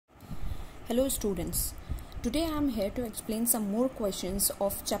Hello students, today I am here to explain some more questions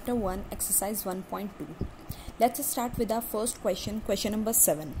of chapter 1 exercise 1.2. Let's start with our first question number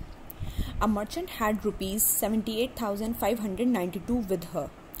 7. A merchant had rupees 78,592 with her.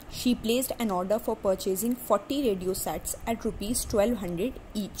 She placed an order for purchasing 40 radio sets at rupees 1200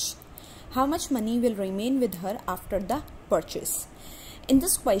 each. How much money will remain with her after the purchase? In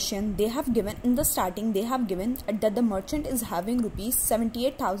this question, they have given that the merchant is having rupees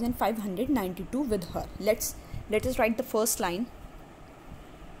 78,592 with her. Let us write the first line.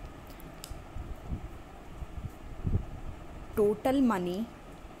 Total money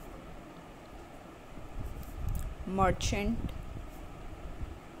merchant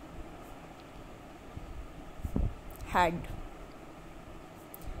had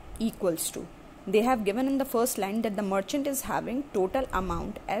equals to. They have given in the first line that the merchant is having total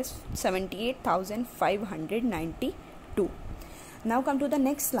amount as 78,592. Now come to the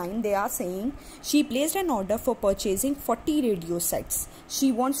next line. They are saying she placed an order for purchasing 40 radio sets.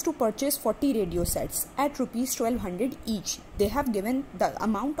 She wants to purchase 40 radio sets at rupees 1200 each. They have given the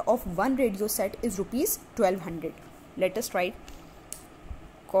amount of one radio set is rupees 1200. Let us write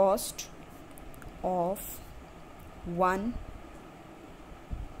cost of one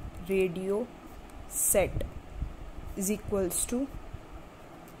radio set is equals to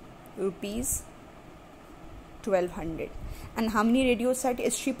rupees 1200. And how many radio set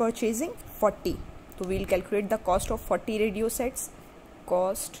is she purchasing? 40. So we will calculate the cost of 40 radio sets.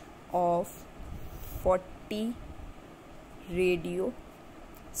 Cost of 40 radio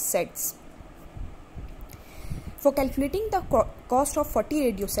sets. For calculating the cost of 40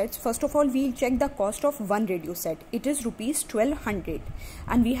 radio sets, first of all we will check the cost of one radio set. It is rupees 1200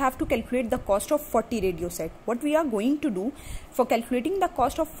 and we have to calculate the cost of 40 radio set. What we are going to do for calculating the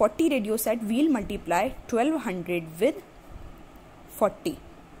cost of 40 radio set, we will multiply 1200 with 40.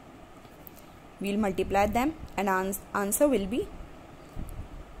 We will multiply them and answer will be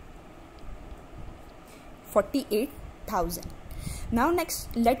 48,000. Now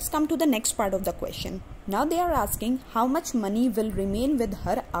let's come to the next part of the question. Now they are asking how much money will remain with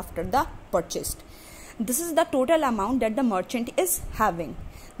her after the purchase. This is the total amount that the merchant is having.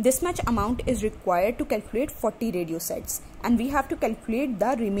 This much amount is required to calculate 40 radio sets, and we have to calculate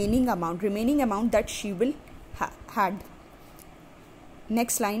the remaining amount that she will had.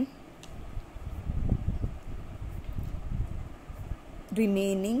 Next line.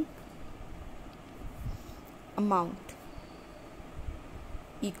 Remaining amount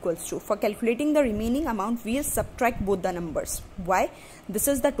equals to. For calculating the remaining amount, we will subtract both the numbers. Why? This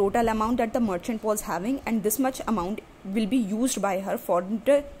is the total amount that the merchant was having, and this much amount will be used by her for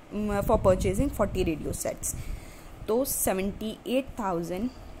purchasing 40 radio sets. So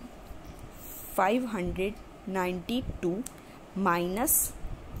 78,592 minus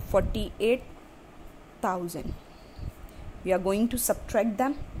 48,000. We are going to subtract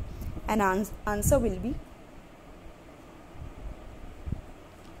them, and answer will be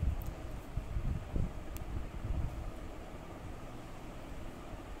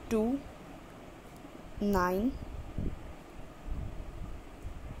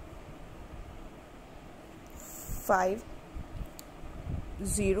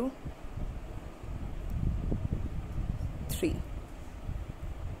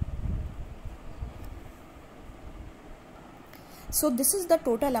So this is the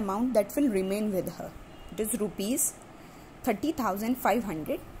total amount that will remain with her. It is rupees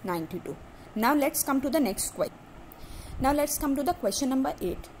 30,592. Now let's come to the next question. Now let's come to the question number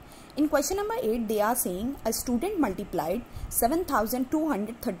 8. In question number 8, they are saying a student multiplied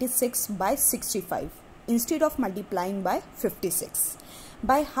 7,236 by 65 instead of multiplying by 56.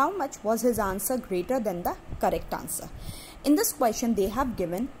 By how much was his answer greater than the correct answer? In this question, they have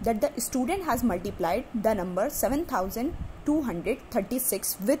given that the student has multiplied the number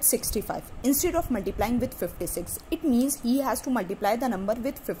 7,236 with 65 instead of multiplying with 56. It means he has to multiply the number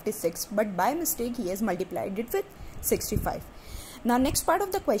with 56, but by mistake he has multiplied it with 65. Now next part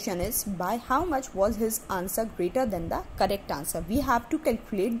of the question is by how much was his answer greater than the correct answer? We have to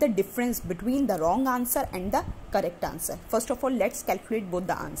calculate the difference between the wrong answer and the correct answer. First of all, let's calculate both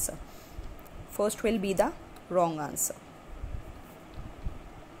the answer. First will be the wrong answer.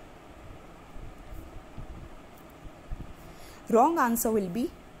 Wrong answer will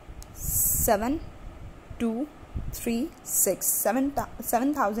be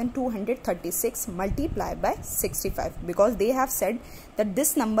 7,236 multiplied by 65, because they have said that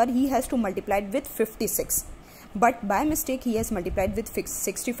this number he has to multiply it with 56, but by mistake he has multiplied with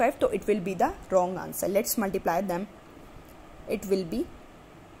 65, so it will be the wrong answer. Let's multiply them. It will be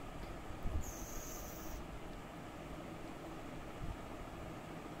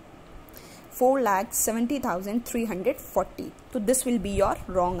 4,70,340. So this will be your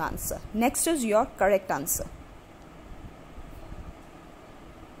wrong answer. Next is your correct answer.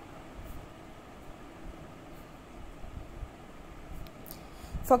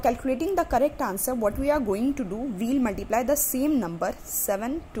 For calculating the correct answer, what we are going to do, we'll multiply the same number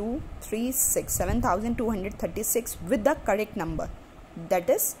 7,236 with the correct number, that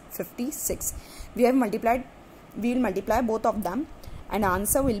is 56. We'll multiply both of them, and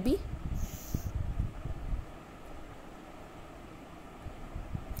answer will be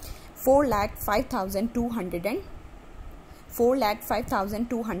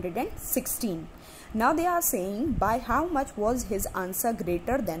 4,05,216. Now they are saying by how much was his answer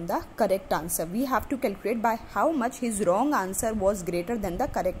greater than the correct answer. We have to calculate by how much his wrong answer was greater than the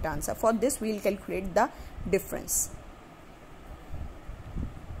correct answer. For this we will calculate the difference.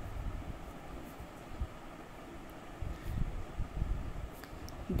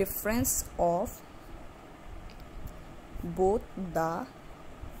 Difference of both the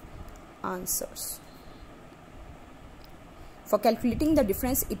answers. For calculating the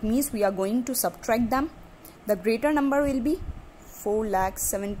difference, it means we are going to subtract them. The greater number will be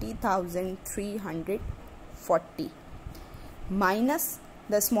 4,70,340 minus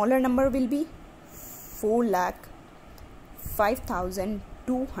the smaller number will be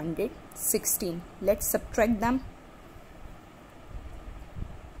 4,05,216. Let's subtract them.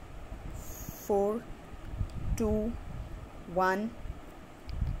 4, 2, 1,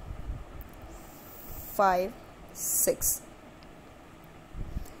 5, 6.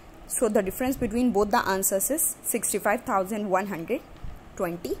 So the difference between both the answers is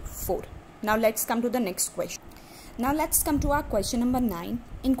 65,124. Now let's come to the next question. Now let's come to our question number 9.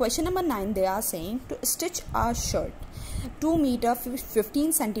 In question number 9, they are saying to stitch a shirt, 2 meter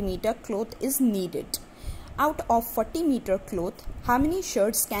 15 centimeter cloth is needed. Out of 40 meter cloth, how many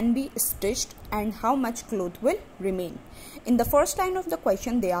shirts can be stitched and how much cloth will remain? In the first line of the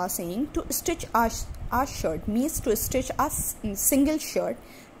question, they are saying to stitch a shirt means to stitch a single shirt.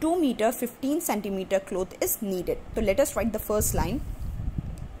 2 meter 15 centimeter cloth is needed. So let us write the first line.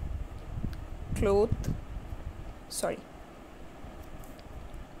 Cloth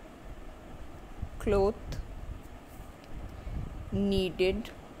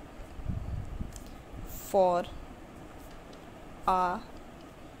needed for a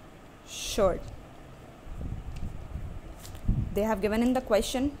shirt. They have given in the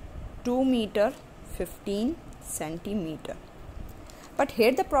question 2 meter 15 centimeter. But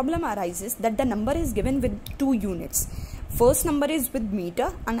here the problem arises that the number is given with 2 units. First number is with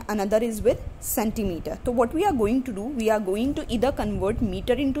meter and another is with centimeter. So what we are going to do, we are going to either convert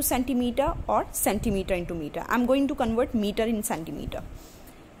meter into centimeter or centimeter into meter. I am going to convert meter in centimeter.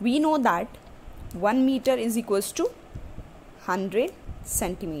 We know that 1 meter is equals to 100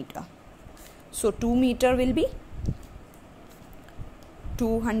 centimeter. So 2 meter will be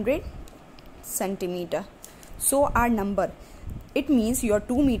 200 centimeter. So our number, it means your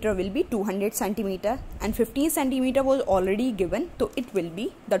 2 meter will be 200 centimeter and 15 centimeter was already given. So it will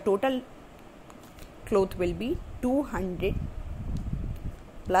be, the total cloth will be 200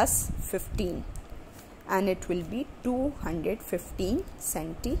 plus 15 and it will be 215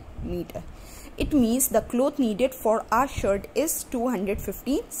 centimeter. It means the cloth needed for our shirt is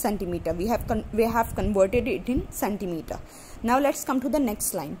 215 centimeter. We have converted it in centimeter. Now let's come to the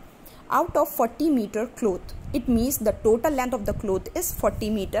next line. Out of 40 meter cloth, it means the total length of the cloth is 40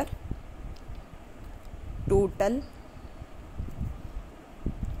 meter. Total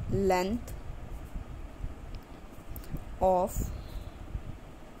length of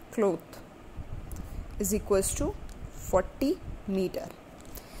cloth is equals to 40 meter.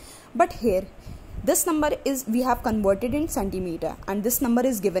 But here this number is, we have converted in centimeter and this number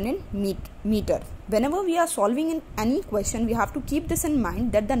is given in meter. Whenever we are solving in any question, we have to keep this in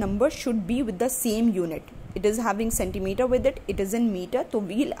mind that the number should be with the same unit. It is having centimeter with it, it is in meter, so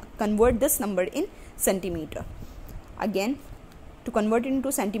we will convert this number in centimeter. Again, to convert it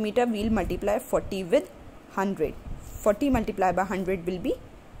into centimeter, we will multiply 40 with 100. 40 multiplied by 100 will be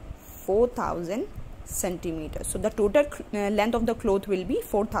 4000 centimeter. So the total length of the cloth will be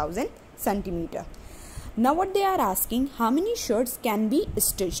 4000 centimeter. Now what they are asking, how many shirts can be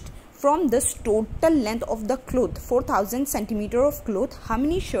stitched from this total length of the cloth, 4000 centimeter of cloth, how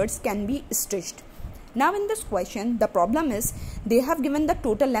many shirts can be stitched? Now in this question, the problem is they have given the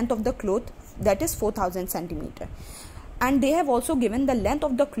total length of the cloth, that is 4000 centimeter, and they have also given the length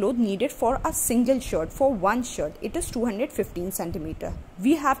of the cloth needed for a single shirt, for one shirt, it is 215 centimeter.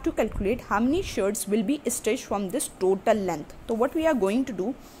 We have to calculate how many shirts will be stitched from this total length. So what we are going to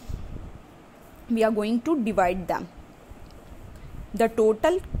do, we are going to divide them. The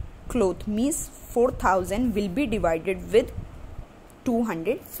total cloth means 4000 will be divided with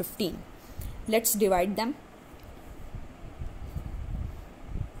 215. Let's divide them.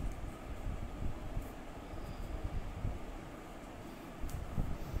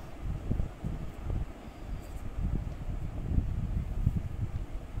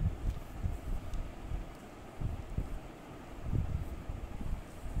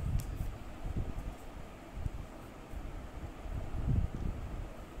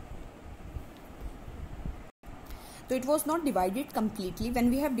 So it was not divided completely. When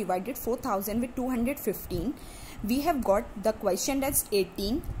we have divided 4000 with 215, we have got the quotient as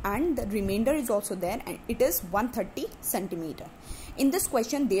 18 and the remainder is also there, and it is 130 centimeter. In this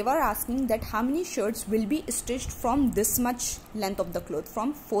question they were asking that how many shirts will be stitched from this much length of the cloth,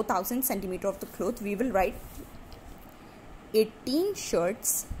 from 4000 centimeter of the cloth. We will write 18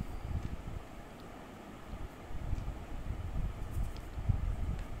 shirts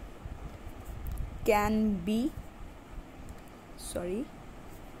can be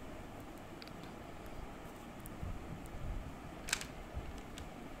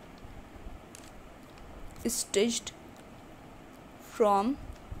stitched from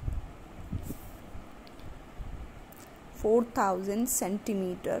 4000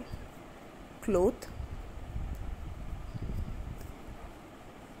 centimeter cloth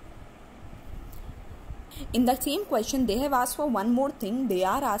In the same question, they have asked for one more thing. They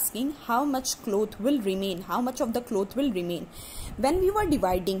are asking how much cloth will remain, how much of the cloth will remain. When we were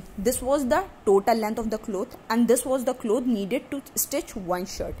dividing, this was the total length of the cloth and this was the cloth needed to stitch one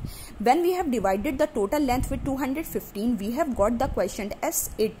shirt. When we have divided the total length with 215, we have got the quotient as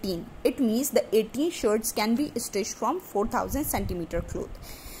 18. It means the 18 shirts can be stitched from 4000 centimeter cloth.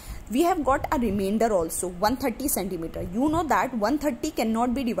 We have got a remainder also, 130 centimeter. You know that 130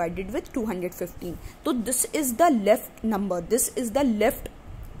 cannot be divided with 215. So this is the left number. This is the left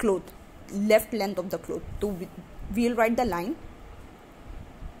cloth, left length of the cloth. So we will write the line.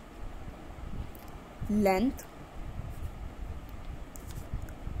 Length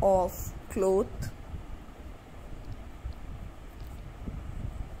of cloth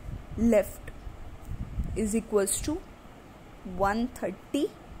left is equals to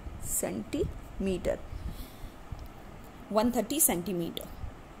 130 centimeter. 130 centimeter.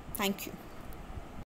 Thank you.